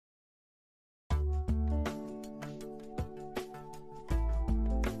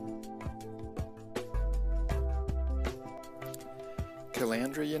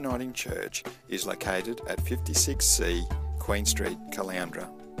Caloundra Uniting Church is located at 56C Queen Street, Caloundra.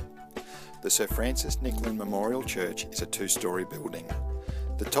 The Sir Francis Nicklin Memorial Church is a two-storey building.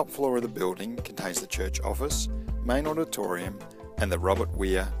 The top floor of the building contains the church office, main auditorium and the Robert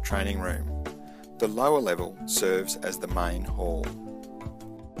Weir training room. The lower level serves as the main hall.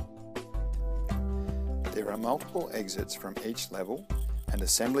 There are multiple exits from each level and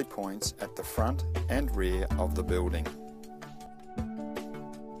assembly points at the front and rear of the building.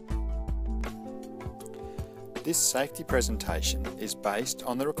 This safety presentation is based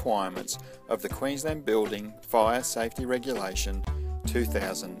on the requirements of the Queensland Building Fire Safety Regulation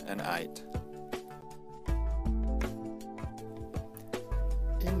 2008.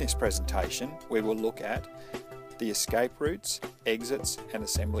 In this presentation, we will look at the escape routes, exits and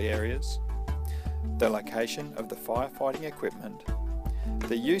assembly areas, the location of the firefighting equipment,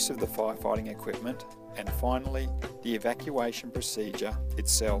 the use of the firefighting equipment, and finally, the evacuation procedure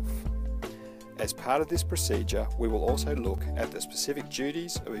itself. As part of this procedure, we will also look at the specific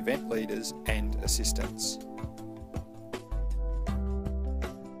duties of event leaders and assistants.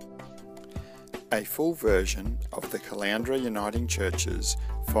 A full version of the Caloundra Uniting Church's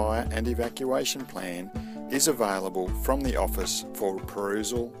Fire and Evacuation Plan is available from the office for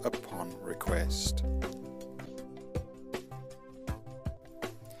perusal upon request.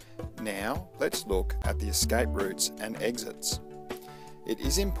 Now, let's look at the escape routes and exits. It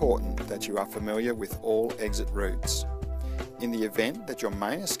is important that you are familiar with all exit routes. In the event that your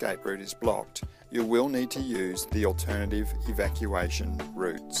main escape route is blocked, you will need to use the alternative evacuation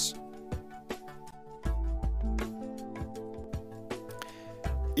routes.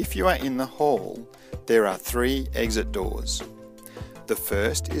 If you are in the hall, there are 3 exit doors. The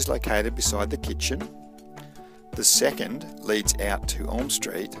first is located beside the kitchen, the second leads out to Elm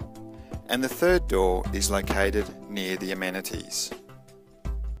Street, and the third door is located near the amenities.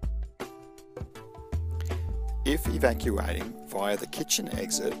 If evacuating via the kitchen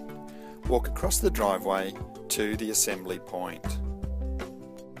exit, walk across the driveway to the assembly point.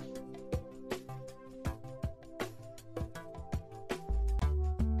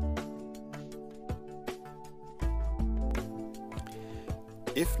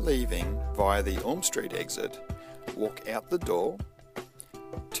 If leaving via the Elm Street exit, walk out the door,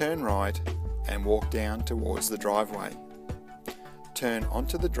 turn right and walk down towards the driveway. Turn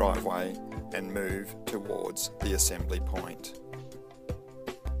onto the driveway and move towards the assembly point.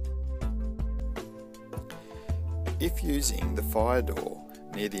 If using the fire door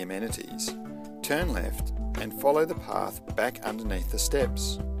near the amenities, turn left and follow the path back underneath the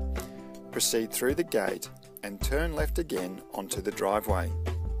steps. Proceed through the gate and turn left again onto the driveway.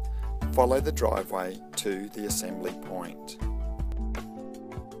 Follow the driveway to the assembly point.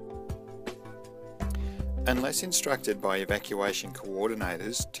 Unless instructed by evacuation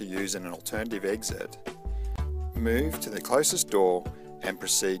coordinators to use an alternative exit, move to the closest door and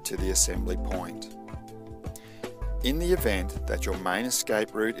proceed to the assembly point. In the event that your main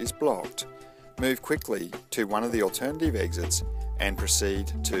escape route is blocked, move quickly to one of the alternative exits and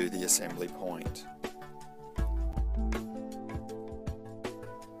proceed to the assembly point.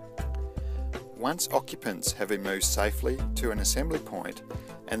 Once occupants have been moved safely to an assembly point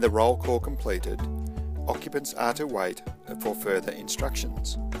and the roll call completed, occupants are to wait for further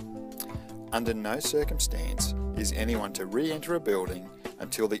instructions. Under no circumstance is anyone to re-enter a building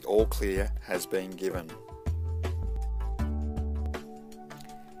until the all clear has been given.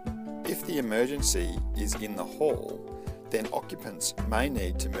 If the emergency is in the hall, then occupants may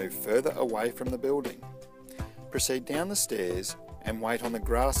need to move further away from the building. Proceed down the stairs and wait on the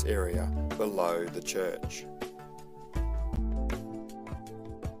grass area below the church.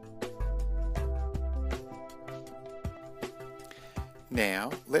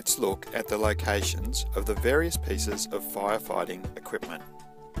 Now, let's look at the locations of the various pieces of firefighting equipment.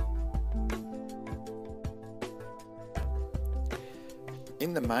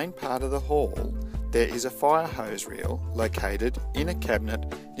 In the main part of the hall, there is a fire hose reel located in a cabinet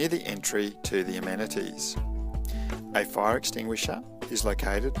near the entry to the amenities. A fire extinguisher is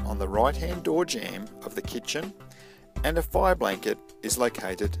located on the right-hand door jamb of the kitchen, and a fire blanket is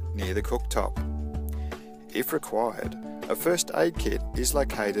located near the cooktop. If required, a first aid kit is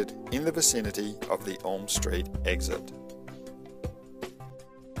located in the vicinity of the Elm Street exit.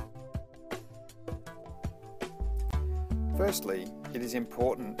 Firstly, it is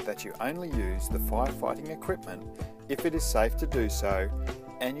important that you only use the firefighting equipment if it is safe to do so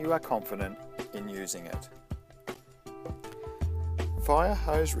and you are confident in using it. Fire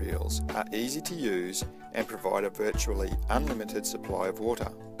hose reels are easy to use and provide a virtually unlimited supply of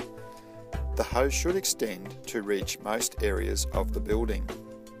water. The hose should extend to reach most areas of the building.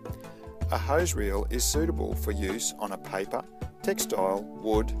 A hose reel is suitable for use on a paper, textile,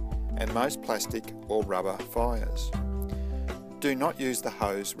 wood, and most plastic or rubber fires. Do not use the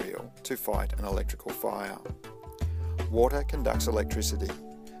hose reel to fight an electrical fire. Water conducts electricity,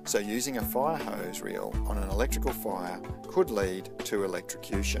 so using a fire hose reel on an electrical fire could lead to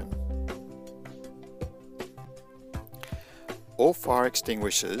electrocution. All fire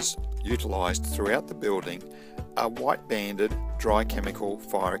extinguishers utilised throughout the building are white-banded dry chemical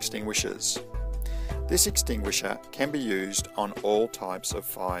fire extinguishers. This extinguisher can be used on all types of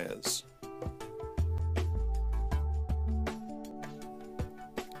fires.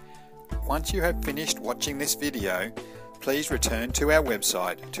 Once you have finished watching this video, please return to our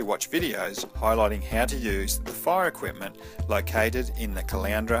website to watch videos highlighting how to use the fire equipment located in the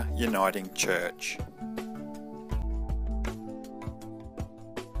Caloundra Uniting Church.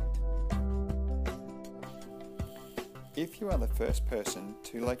 If you are the first person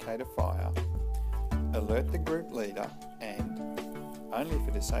to locate a fire, alert the group leader and, only if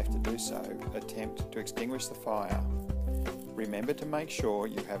it is safe to do so, attempt to extinguish the fire. Remember to make sure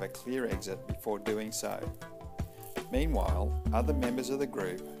you have a clear exit before doing so. Meanwhile, other members of the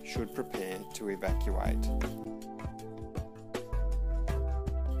group should prepare to evacuate.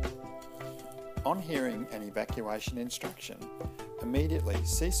 On hearing an evacuation instruction, immediately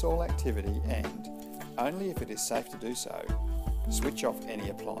cease all activity and, only if it is safe to do so, switch off any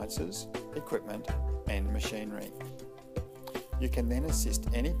appliances, equipment and machinery. You can then assist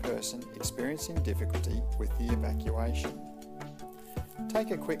any person experiencing difficulty with the evacuation. Take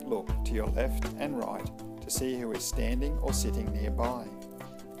a quick look to your left and right to see who is standing or sitting nearby.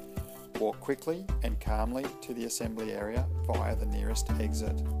 Walk quickly and calmly to the assembly area via the nearest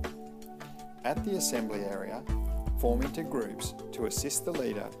exit. At the assembly area, form into groups to assist the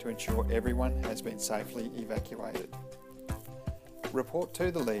leader to ensure everyone has been safely evacuated. Report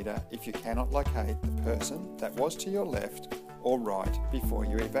to the leader if you cannot locate the person that was to your left or right before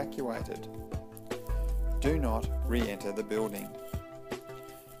you evacuated. Do not re-enter the building.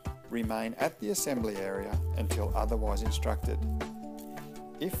 Remain at the assembly area until otherwise instructed.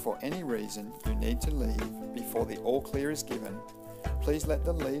 If for any reason you need to leave before the all clear is given, please let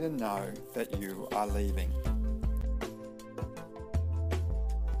the leader know that you are leaving.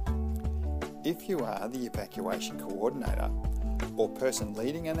 If you are the evacuation coordinator or person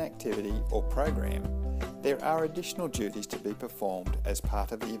leading an activity or program, there are additional duties to be performed as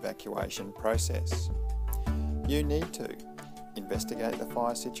part of the evacuation process. You need to investigate the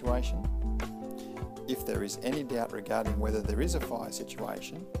fire situation. If there is any doubt regarding whether there is a fire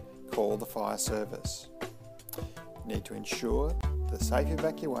situation, call the fire service. Need to ensure the safe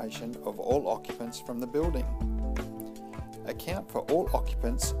evacuation of all occupants from the building. Account for all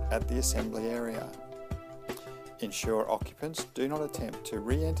occupants at the assembly area. Ensure occupants do not attempt to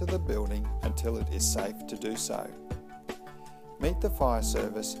re-enter the building until it is safe to do so. Meet the fire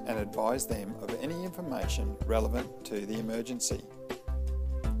service and advise them of any information relevant to the emergency.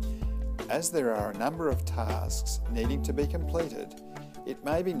 As there are a number of tasks needing to be completed, it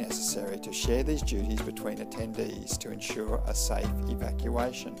may be necessary to share these duties between attendees to ensure a safe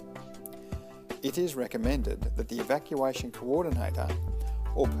evacuation. It is recommended that the evacuation coordinator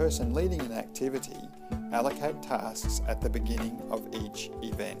or person leading an activity allocate tasks at the beginning of each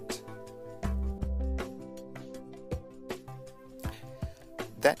event.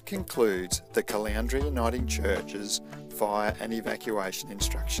 That concludes the Caloundra Uniting Church's Fire and Evacuation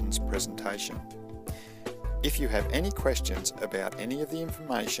Instructions presentation. If you have any questions about any of the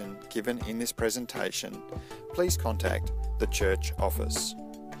information given in this presentation, please contact the church office.